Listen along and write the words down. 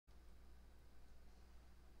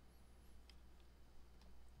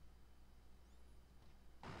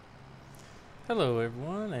Hello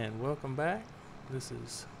everyone and welcome back. This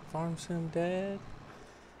is Farm Sim Dad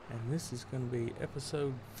and this is going to be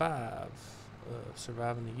episode 5 of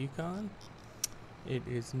Surviving the Yukon. It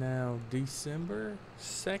is now December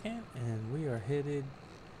 2nd and we are headed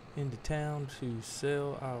into town to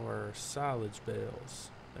sell our silage bales.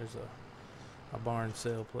 There's a barn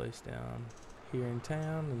sale place down here in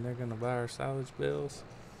town and they're going to buy our silage bales.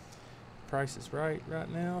 Price is right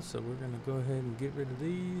now, so we're going to go ahead and get rid of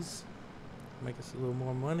these, make us a little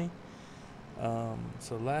more money.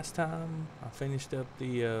 So last time I finished up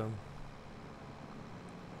the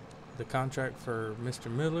contract for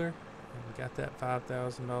Mr. Miller and got that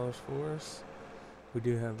 $5,000 for us. We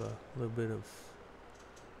do have a little bit of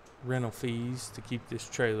rental fees to keep this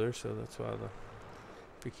trailer, so that's why if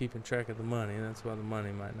you're keeping track of the money, that's why the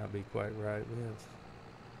money might not be quite right. We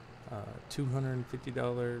have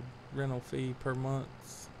 $250 rental fee per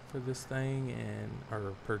month for this thing,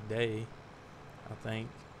 or per day, I think,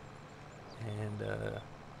 and I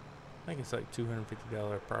think it's like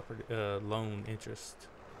 $250 property loan interest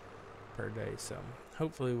per day. So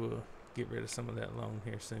hopefully we'll get rid of some of that loan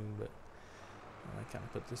here soon. But I kind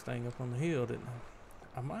of put this thing up on the hill, didn't I?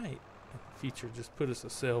 I might in the future just put us a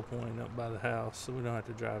sell point up by the house so we don't have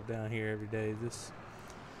to drive down here every day.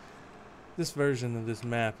 This version of this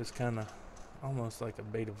map is kind of almost like a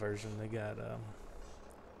beta version. They got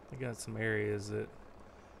some areas that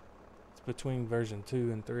it's between version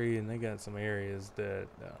 2 and 3, and they got some areas that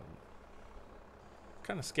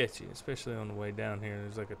kind of sketchy, especially on the way down here.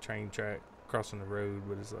 There's like a train track crossing the road,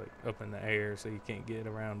 but it's like up in the air, so you can't get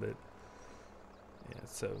around it. Yeah,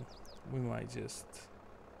 so we might just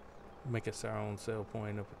make us our own sell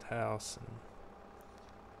point up at the house, and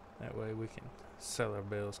that way we can sell our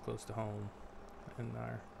bales close to home and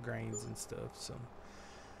our grains and stuff. So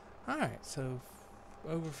alright, so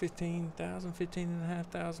over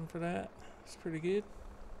 15,500 for that. It's pretty good.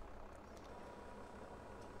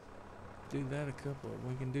 Do that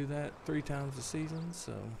we can do that 3 times a season,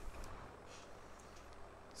 so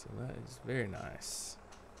that is very nice.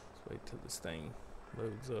 Let's wait till this thing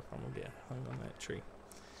loads up. I'm gonna get hung on that tree.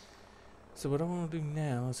 So what I want to do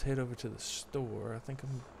now is head over to the store. I think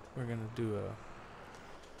we're gonna do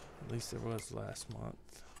at least there was last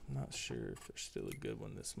month. I'm not sure if there's still a good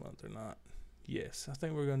one this month or not. Yes, I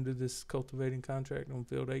think we're going to do this cultivating contract on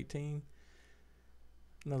field 18.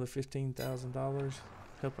 Another $15,000.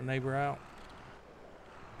 Help a neighbor out.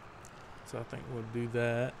 So I think we'll do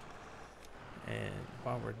that. And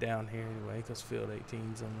while we're down here anyway, because field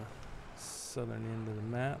 18's on the southern end of the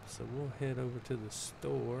map. So we'll head over to the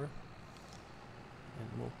store.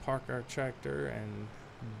 And we'll park our tractor and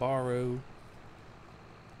borrow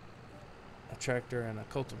a tractor and a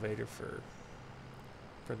cultivator for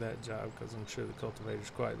that job, because I'm sure the cultivator's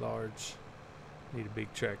quite large. Need a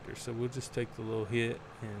big tractor, so we'll just take the little hit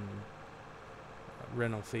and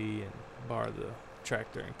rental fee and borrow the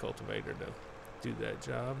tractor and cultivator to do that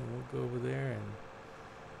job, and we'll go over there and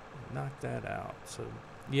knock that out. So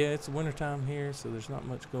yeah, it's wintertime here, so there's not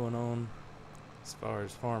much going on as far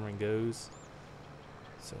as farming goes,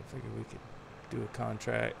 so I figured we could do a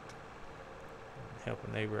contract and help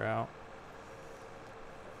a neighbor out.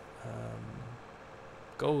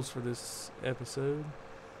 Goals for this episode: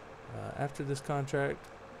 after this contract,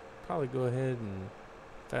 probably go ahead and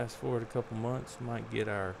fast forward a couple months. Might get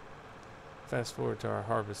our fast forward to our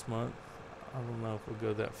harvest month. I don't know if we'll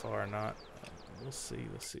go that far or not. We'll see.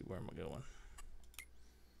 Let's see, where am I going?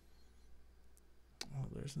 Oh,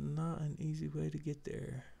 there's not an easy way to get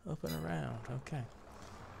there. Up and around. Okay.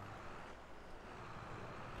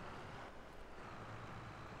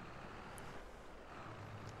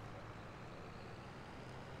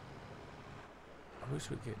 I wish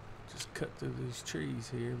we could just cut through these trees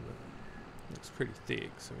here, but it's pretty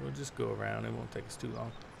thick, so we'll just go around. It won't take us too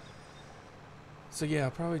long. So yeah,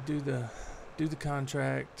 I'll probably do the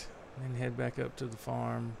contract and then head back up to the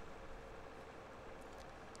farm.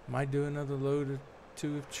 Might do another load or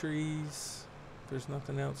 2 of trees if there's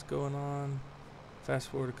nothing else going on. Fast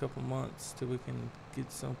forward a couple months till we can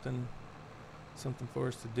get something for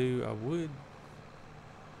us to do. I would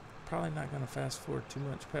probably not gonna fast forward too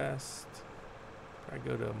much past. I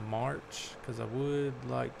go to March, because I would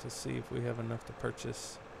like to see if we have enough to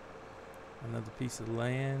purchase another piece of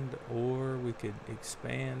land, or we could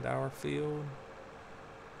expand our field.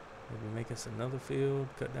 Maybe make us another field,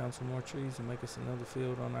 cut down some more trees and make us another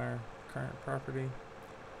field on our current property.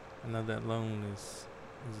 I know that loan is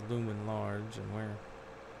looming large, and we're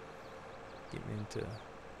getting into,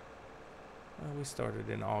 well, we started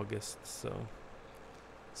in August, so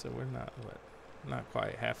we're not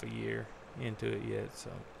quite half a year into it yet, so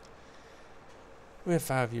We have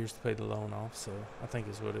 5 years to pay the loan off, so I think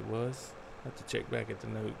is what it was. I have to check back at the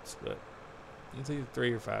notes, but it's either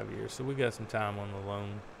 3 or 5 years, so we got some time on the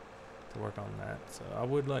loan to work on that. So I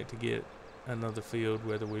would like to get another field,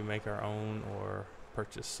 whether we make our own or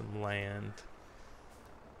purchase some land.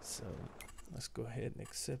 So let's go ahead and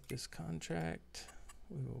accept this contract.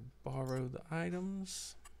 We will borrow the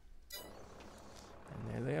items,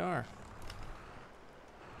 and there they are.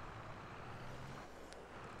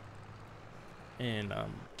 And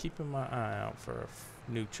I'm keeping my eye out for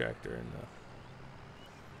a new tractor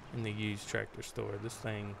in the used tractor store. This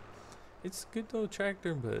thing, it's a good little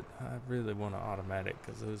tractor, but I really want an automatic,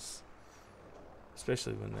 because those,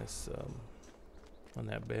 especially when this when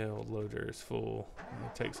that bale loader is full,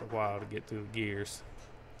 it takes a while to get through the gears.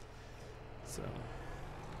 So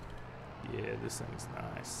yeah, this thing's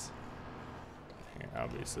nice. And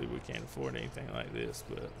obviously we can't afford anything like this,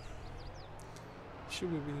 but it sure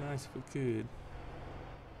would be nice if we could.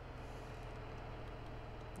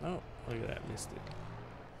 Oh, look at that, missed it.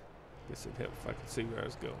 Guess it'd help if I could see where I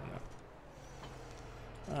was going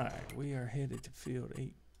now. Alright, we are headed to field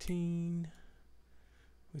 18,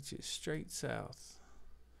 which is straight south.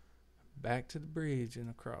 Back to the bridge and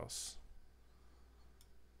across.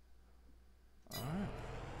 Alright,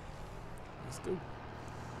 let's go.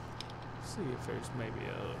 See if there's maybe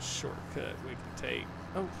a little shortcut we can take.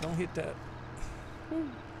 Oh, don't hit that. Woo.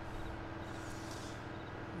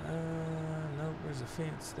 Nope, there's a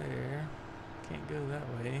fence there. Can't go that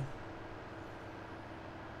way.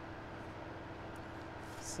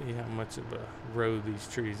 See how much of a road these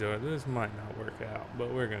trees are. This might not work out,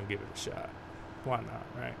 but we're gonna give it a shot. Why not,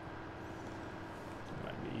 right? It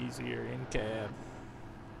might be easier in cab.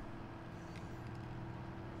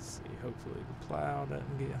 Let's see, hopefully the plow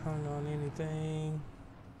doesn't get hung on anything.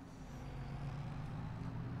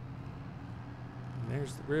 And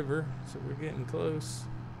there's the river, so we're getting close.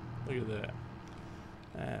 Look at that.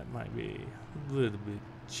 That might be a little bit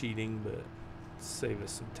cheating, but save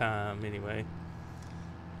us some time anyway.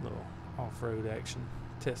 Little off-road action.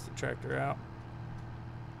 Test the tractor out.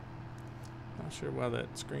 Not sure why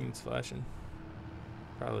that screen's flashing.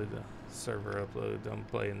 Probably the server upload. I'm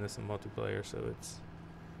playing this in multiplayer, so it's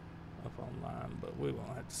up online, but we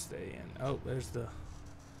won't have to stay in. Oh, there's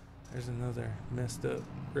another messed up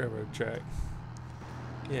railroad track.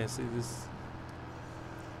 Yeah, see this.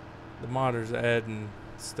 The modders adding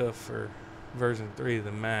stuff for version 3 of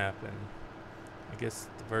the map, and I guess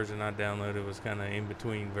the version I downloaded was kind of in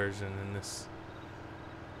between version, and there's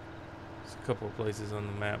a couple of places on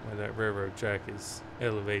the map where that railroad track is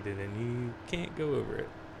elevated and you can't go over it.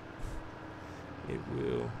 It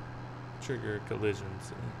will trigger a collision.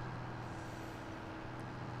 So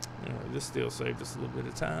anyway, this still saved us a little bit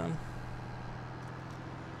of time.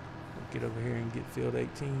 We'll get over here and get field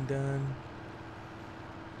 18 done.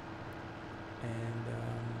 And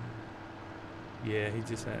yeah, he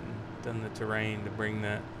just hadn't done the terrain to bring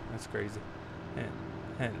that. That's crazy.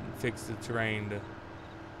 Hadn't fixed the terrain to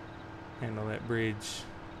handle that bridge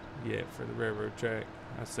yet for the railroad track.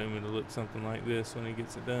 I assume it'll look something like this when he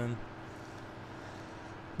gets it done.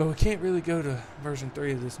 But we can't really go to version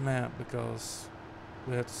 3 of this map because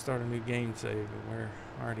we have to start a new game save, and we're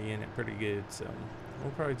already in it pretty good. So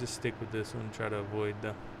we'll probably just stick with this one and try to avoid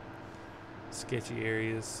the sketchy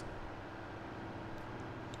areas.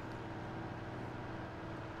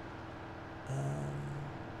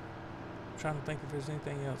 Trying to think if there's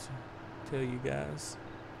anything else to tell you guys.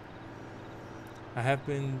 I have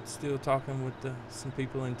been still talking with some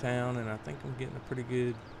people in town, and I think I'm getting a pretty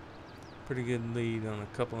good lead on a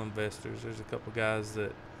couple investors. There's a couple guys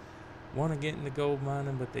that want to get into gold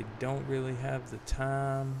mining, but they don't really have the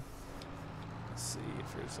time. Let's see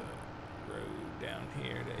if there's a road down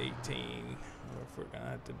here to 18, or if we're gonna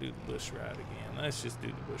have to do the bush ride again. Let's just do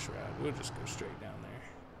the bush ride. We'll just go straight down there.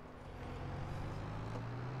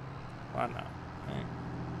 Why not? Right?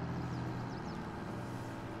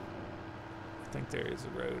 I think there is a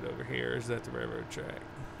road over here. Is that the railroad track?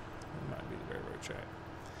 It might be the railroad track.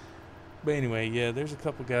 But anyway, yeah, there's a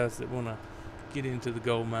couple guys that want to get into the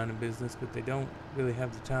gold mining business, but they don't really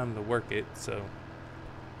have the time to work it. So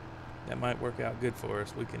that might work out good for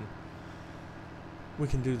us. We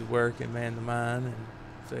can do the work and man the mine, and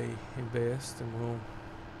if they invest, and we'll,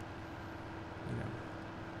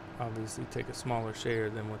 obviously take a smaller share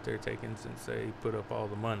than what they're taking since they put up all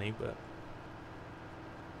the money, but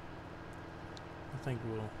I think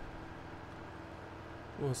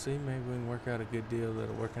we'll see. Maybe we can work out a good deal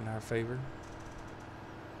that'll work in our favor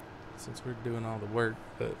since we're doing all the work,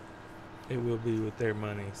 but it will be with their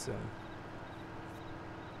money, so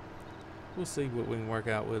we'll see what we can work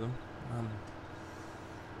out with them.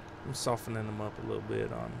 I'm softening them up a little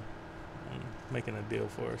bit on making a deal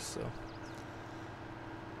for us. So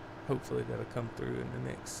hopefully that'll come through in the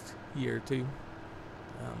next year or two.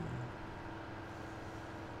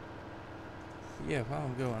 Yeah, while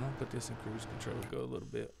I'm going, I'll put this in cruise control, go a little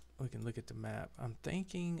bit. We can look at the map. I'm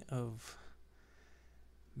thinking of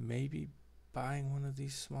maybe buying one of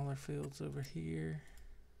these smaller fields over here.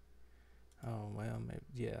 Oh, well, maybe,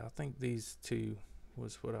 yeah, I think these two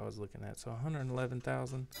was what I was looking at. So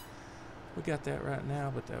 111,000. We got that right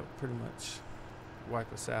now, but that would pretty much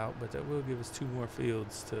wipe us out. But that will give us 2 more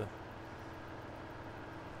fields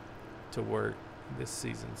to work this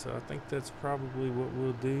season. So I think that's probably what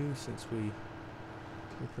we'll do, since we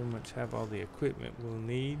pretty much have all the equipment we'll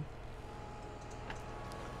need.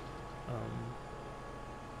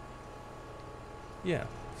 Yeah,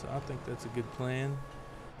 so I think that's a good plan.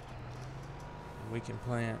 We can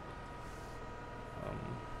plant,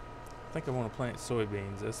 I think I want to plant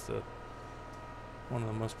soybeans. That's one of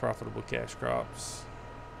the most profitable cash crops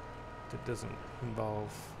that doesn't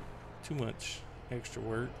involve too much extra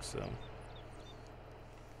work. So go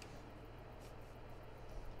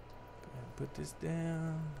ahead and put this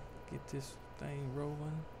down, get this thing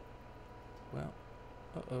rolling. Well,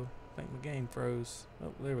 uh-oh, I think my game froze.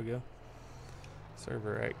 Oh, there we go.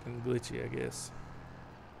 Server acting glitchy, I guess.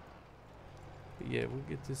 But yeah, we'll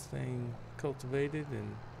get this thing cultivated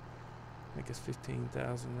and make us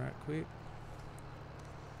 15,000 right quick.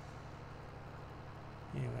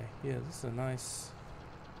 Anyway, yeah, this is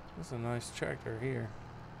a nice tractor here.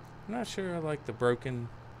 I'm not sure I like the broken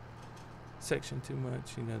section too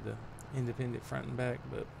much, you know, the independent front and back,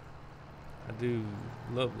 but I do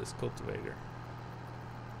love this cultivator.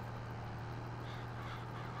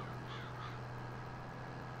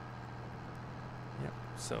 Yep,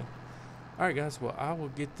 so alright guys, well I will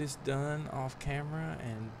get this done off camera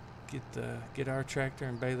and get our tractor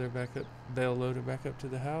and bale loader back up to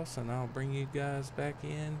the house, and I'll bring you guys back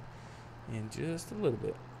in just a little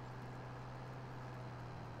bit.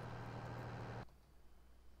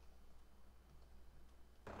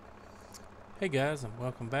 Hey guys, and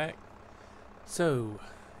welcome back. So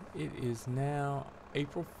it is now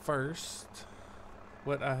April 1st.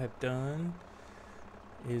 What I have done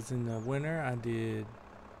is, in the winter I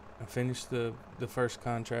finished the first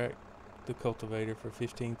contract, the cultivator, for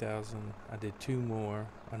 15,000. I did 2 more,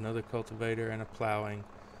 another cultivator and a plowing.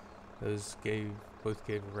 Those both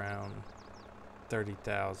gave around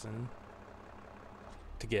 30,000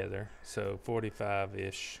 together, so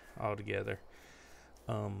 45-ish altogether.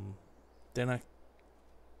 Then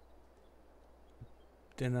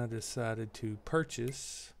I decided to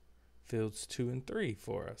purchase fields 2 and 3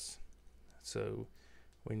 for us. So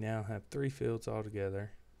we now have 3 fields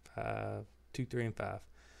altogether, 2, 3, and 5.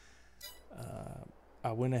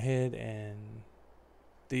 I went ahead, and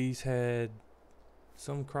these had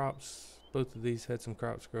some crops. Both of these had some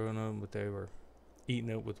crops growing on them, but they were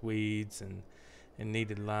eaten up with weeds and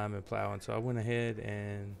needed lime and plowing. So I went ahead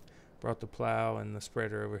and brought the plow and the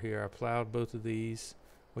spreader over here. I plowed both of these.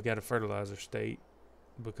 We got a fertilizer state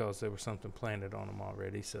because there was something planted on them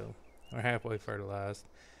already, so we're halfway fertilized.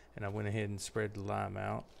 And I went ahead and spread the lime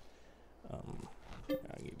out. I'll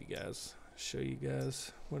show you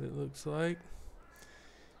guys what it looks like.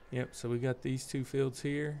 Yep, so we got these 2 fields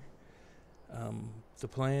here. The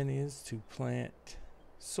plan is to plant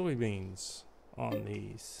soybeans on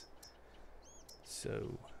these,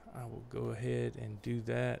 so I will go ahead and do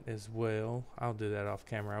that as well. I'll do that off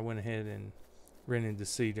camera. I went ahead and rented the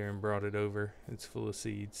seeder and brought it over. It's full of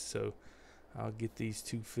seeds, so I'll get these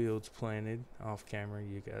 2 fields planted off camera.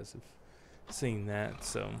 You guys have seen that,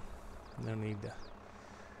 so no need to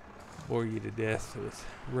bore you to death with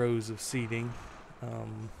rows of seeding.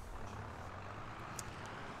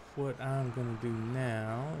 What I'm going to do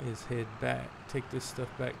now is head back, take this stuff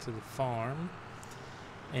back to the farm.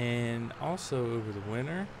 And also over the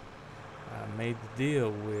winter, I made the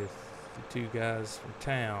deal with the 2 guys from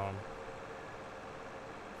town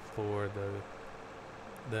for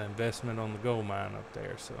the investment on the gold mine up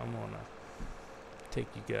there. So I'm going to take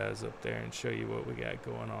you guys up there and show you what we got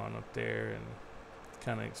going on up there, and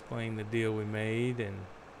kind of explain the deal we made and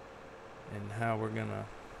how we're going to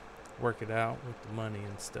work it out with the money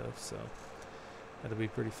and stuff. So that'll be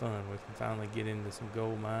pretty fun. We can finally get into some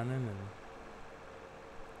gold mining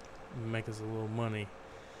and make us a little money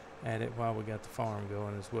at it while we got the farm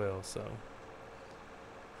going as well. So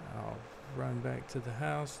I'll run back to the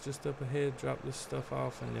house just up ahead, drop this stuff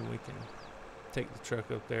off, and then we can take the truck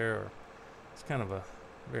up there. Or it's kind of a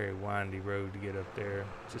very windy road to get up there,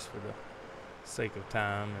 just for the sake of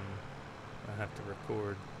time, and I have to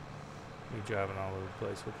record me driving all over the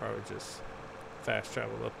place. We'll probably just fast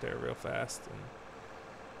travel up there real fast, and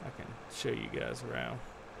I can show you guys around.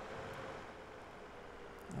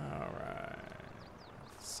 Alright,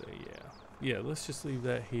 so yeah, let's just leave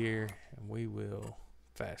that here, and we will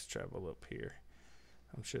fast travel up here.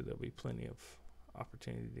 I'm sure there'll be plenty of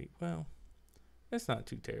opportunity. Well, it's not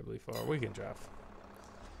too terribly far. We can drive.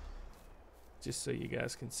 Just so you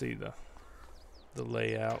guys can see the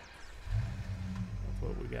layout of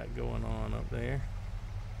what we got going on up there,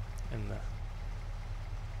 and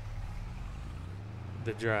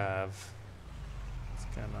the drive. It's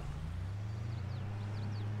kind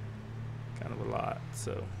of a lot.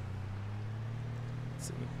 So let's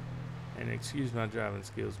see. And excuse my driving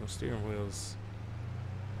skills. My steering wheel's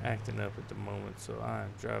acting up at the moment, so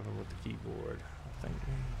I'm driving with the keyboard. I think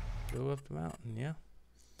we go up the mountain. Yeah.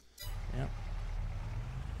 Yep.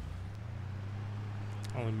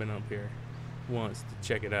 Only been up here once to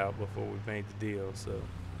check it out before we made the deal, so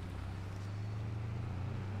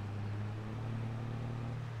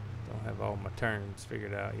don't have all my turns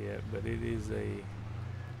figured out yet, but it is a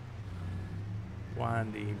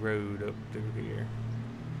windy road up through here.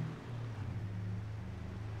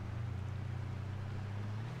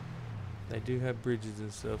 They do have bridges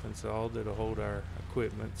and stuff installed that'll hold our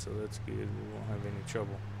equipment, so that's good. We won't have any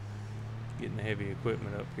trouble getting the heavy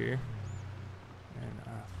equipment up here. And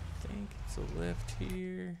I think it's a left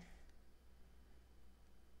here.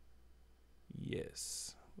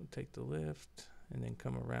 Yes, we'll take the left and then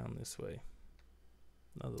come around this way.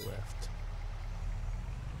 Another left.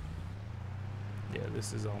 Yeah,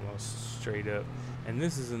 this is almost straight up. And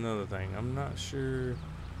this is another thing. I'm not sure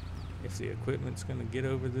if the equipment's going to get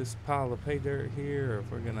over this pile of pay dirt here, or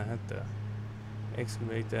if we're going to have to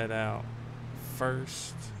excavate that out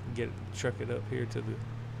first, truck it up here to the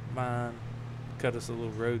mine, cut us a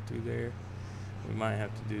little road through there. We might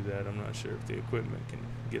have to do that. I'm not sure if the equipment can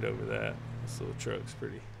get over that. This little truck's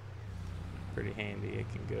pretty handy. It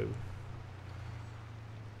can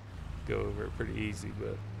go over it pretty easy,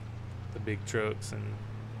 but the big trucks and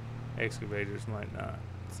excavators might not.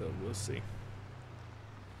 So we'll see.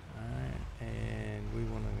 Alright, and we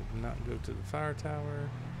want to not go to the fire tower.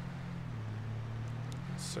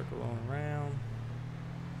 Circle on around.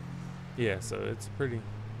 Yeah, so it's a pretty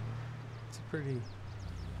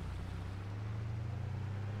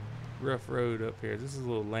rough road up here. This is a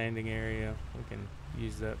little landing area. We can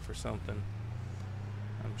use that for something.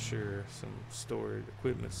 I'm sure some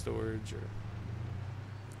equipment storage or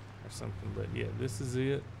something. But yeah, this is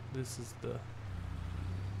it. This is the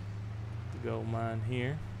gold mine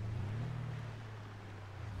here.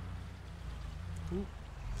 Ooh.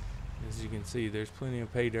 As you can see, there's plenty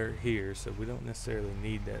of pay dirt here, so we don't necessarily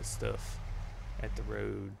need that stuff at the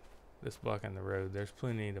road that's blocking the road. There's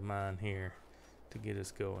plenty to mine here to get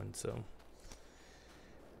us going.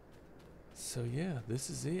 So yeah, this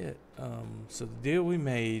is it. So the deal we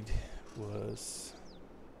made was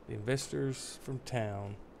the investors from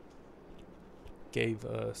town gave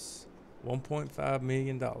us $1.5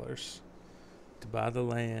 million to buy the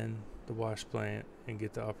land, the wash plant, and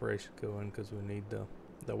get the operation going, because we need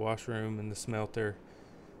the washroom and the smelter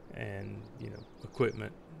and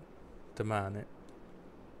equipment to mine it.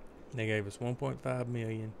 They gave us $1.5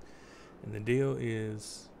 million, and the deal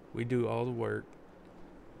is we do all the work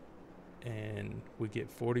and we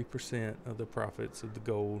get 40% of the profits of the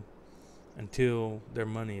gold until their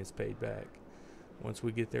money is paid back. Once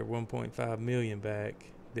we get their $1.5 million back,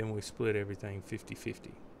 then we split everything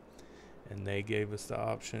 50-50. And they gave us the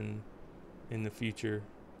option in the future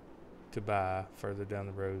to buy further down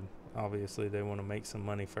the road. Obviously, they want to make some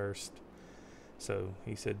money first. So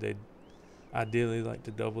he said they'd ideally like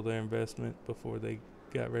to double their investment before they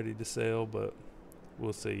got ready to sell, but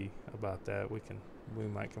we'll see about that. We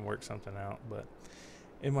might can work something out, but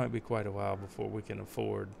it might be quite a while before we can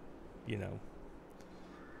afford, $1.5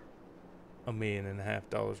 million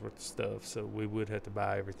worth of stuff. So we would have to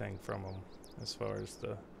buy everything from them as far as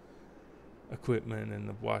the equipment and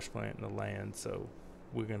the wash plant and the land. So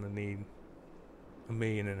we're going to need $1.5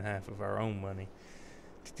 million of our own money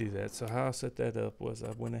to do that. So how I set that up was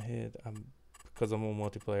I went ahead, because I'm on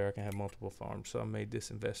multiplayer, I can have multiple farms. So I made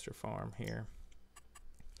this investor farm here.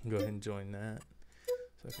 Go ahead and join that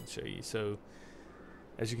so I can show you. So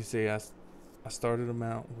as you can see, I started them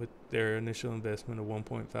out with their initial investment of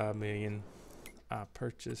 $1.5 million. I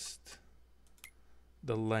purchased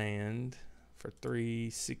the land for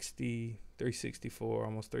 $364,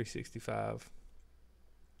 almost $365,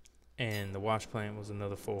 and the wash plant was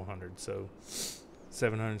another $400. So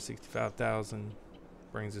 $765,000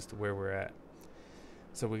 brings us to where we're at.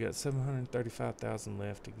 So we got $735,000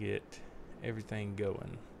 left to get everything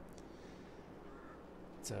going.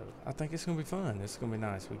 So I think it's gonna be fun. It's gonna be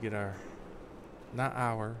nice. We get our, not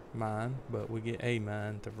our mine, but we get a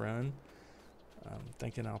mine to run. I'm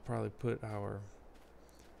thinking I'll probably put our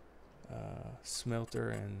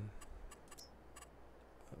smelter and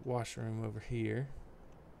washroom over here.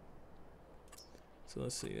 So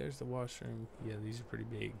let's see, there's the washroom. Yeah, these are pretty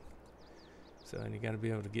big. So, and you got to be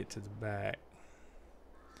able to get to the back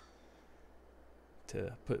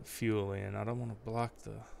to put fuel in. I don't want to block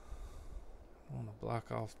the, I want to block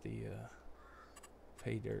off the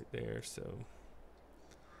pay dirt there. So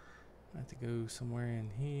I have to go somewhere in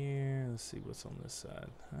here. Let's see what's on this side.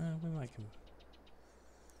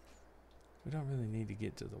 We don't really need to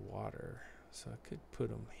get to the water, so I could put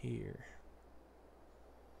them here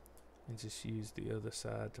and just use the other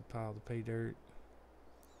side to pile the pay dirt.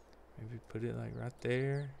 Maybe put it like right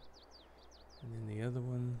there, and then the other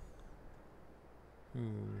one.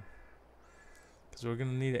 Because we're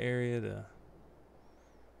gonna need an area to.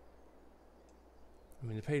 I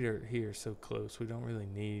mean, the pay dirt here is so close. We don't really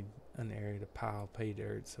need an area to pile pay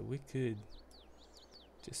dirt, so we could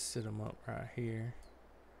just sit them up right here.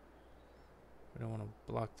 We don't want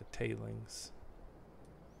to block the tailings.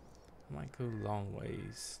 I might go long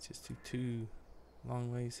ways. Just do 2 long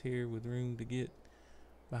ways here with room to get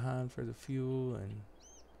behind for the fuel and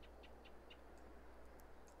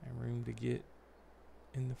room to get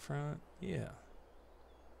in the front. Yeah,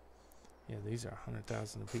 these are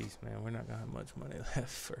 100,000 a piece, man. We're not gonna have much money left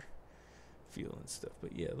for fuel and stuff,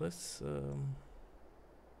 but yeah, let's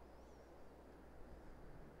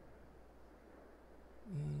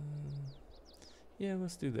yeah,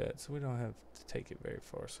 let's do that so we don't have to take it very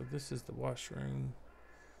far. So this is the washroom.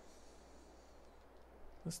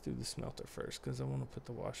 Let's do the smelter first, because I want to put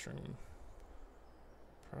the washroom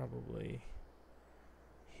probably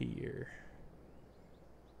here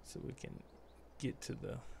so we can get to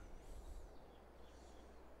the,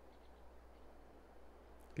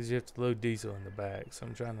 because you have to load diesel in the back. So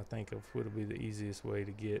I'm trying to think of what would be the easiest way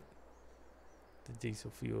to get the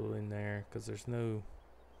diesel fuel in there, because there's no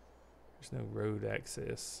road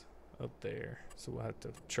access up there, so we'll have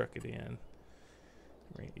to truck it in.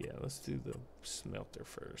 Right, yeah, let's do the smelter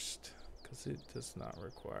first, because it does not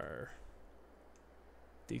require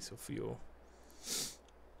diesel fuel. So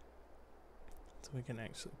we can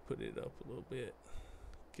actually put it up a little bit,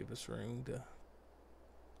 give us room to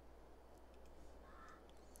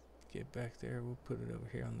get back there. We'll put it over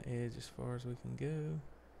here on the edge as far as we can go.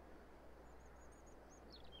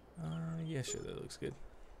 Yeah, sure, that looks good.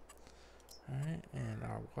 Alright, and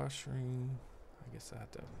our washroom, I guess I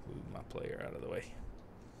have to move my player out of the way.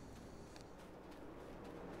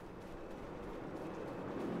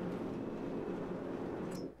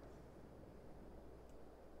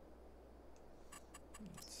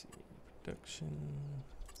 Let's see, production,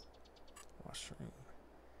 washroom.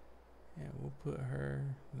 And we'll put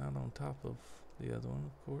her not on top of the other one,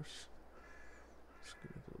 of course.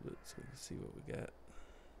 Scoot up a little bit so we can see what we got.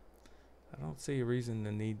 I don't see a reason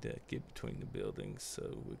to need to get between the buildings, so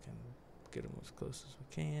we can get them as close as we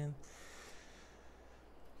can.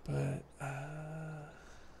 But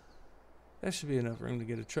that should be enough room to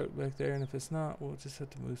get a truck back there, and if it's not, we'll just have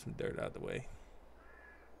to move some dirt out of the way.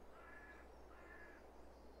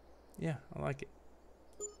 Yeah, I like it.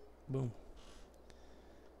 Boom.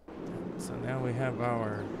 So now we have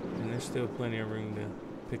our, and there's still plenty of room to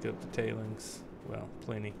pick up the tailings. Well,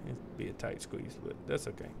 plenty. It'd be a tight squeeze, but that's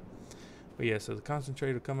okay. But yeah, so the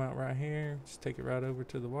concentrate will come out right here. Just take it right over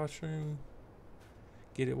to the washroom,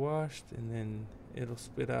 get it washed, and then it'll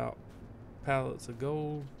spit out pallets of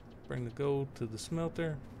gold. Bring the gold to the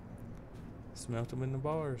smelter, smelt them in the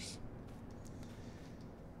bars.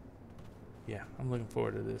 Yeah, I'm looking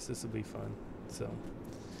forward to this. This will be fun. So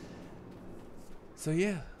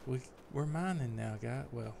yeah, we're mining now, guys.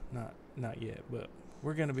 Well, not yet, but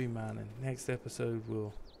we're gonna be mining. Next episode,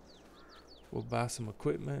 we'll buy some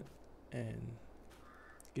equipment and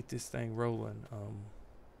get this thing rolling.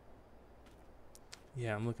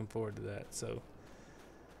 Yeah, I'm looking forward to that. So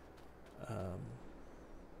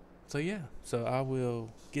yeah, so I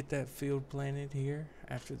will get that field planted here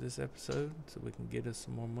after this episode so we can get us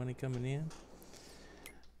some more money coming in.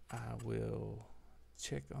 I will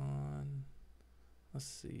check on, let's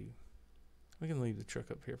see, we can leave the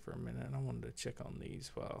truck up here for a minute. I wanted to check on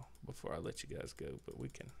these before I let you guys go, but we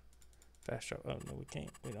can fast travel. Oh no, we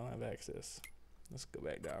can't. We don't have access. Let's go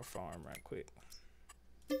back to our farm right quick.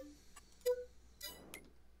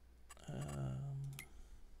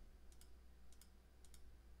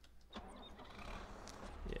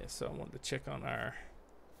 Yeah, so I wanted to check on our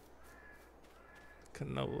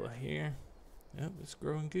canola here. Yep, it's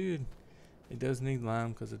growing good. It does need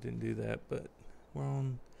lime because I didn't do that, but We're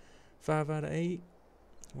on 5 out of 8.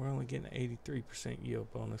 We're only getting 83%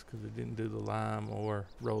 yield bonus because we didn't do the lime or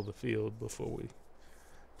roll the field before we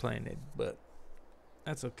planted. But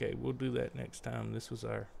that's okay. We'll do that next time. This was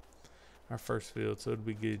our first field, so it'll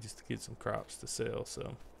be good just to get some crops to sell.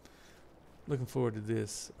 So looking forward to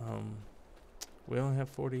this. We only have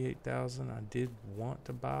 48,000. I did want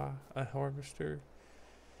to buy a harvester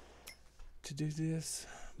to do this,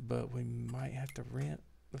 but we might have to rent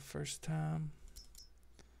the first time.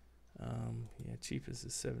 Yeah, cheapest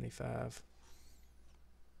is 75.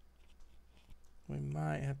 We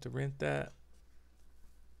might have to rent that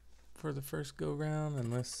for the first go round,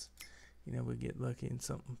 unless we get lucky and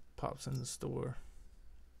something pops in the store.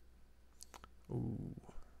 Ooh,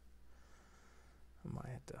 I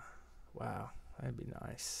might have to. Wow, that'd be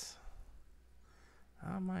nice.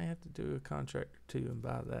 I might have to do a contract or two and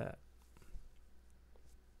buy that.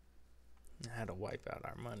 I had to wipe out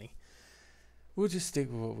our money. We'll just stick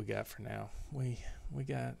with what we got for now. We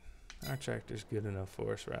got our tractor's good enough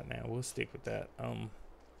for us right now. We'll stick with that.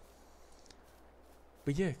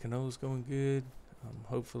 But yeah, canola's going good.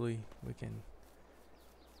 Hopefully we can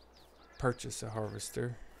purchase a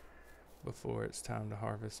harvester before it's time to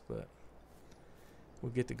harvest, but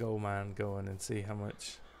we'll get the gold mine going and see how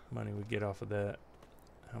much money we get off of that,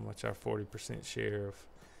 how much our 40% share of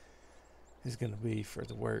is going to be for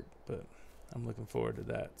the work. But I'm looking forward to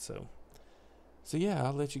that. So yeah,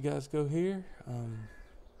 I'll let you guys go here.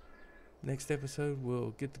 Next episode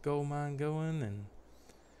we'll get the gold mine going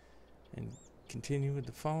and continue with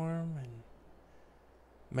the farm and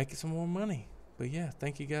making some more money. But yeah,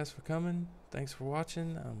 thank you guys for coming. Thanks for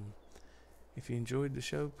watching. If you enjoyed the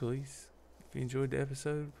show, please, if you enjoyed the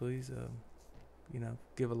episode, please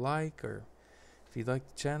give a like, or if you like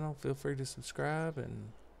the channel, feel free to subscribe,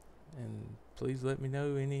 and please let me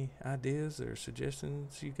know any ideas or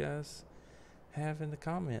suggestions you guys have in the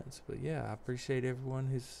comments. But yeah, I appreciate everyone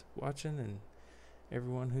who's watching and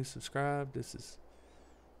everyone who subscribed. This is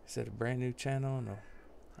a brand new channel and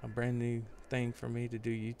a brand new thing for me to do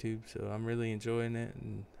YouTube, so I'm really enjoying it,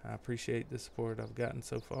 and I appreciate the support I've gotten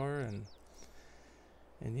so far, and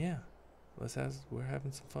yeah, we're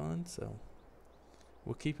having some fun, so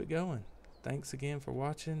we'll keep it going. Thanks again for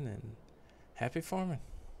watching, and happy farming.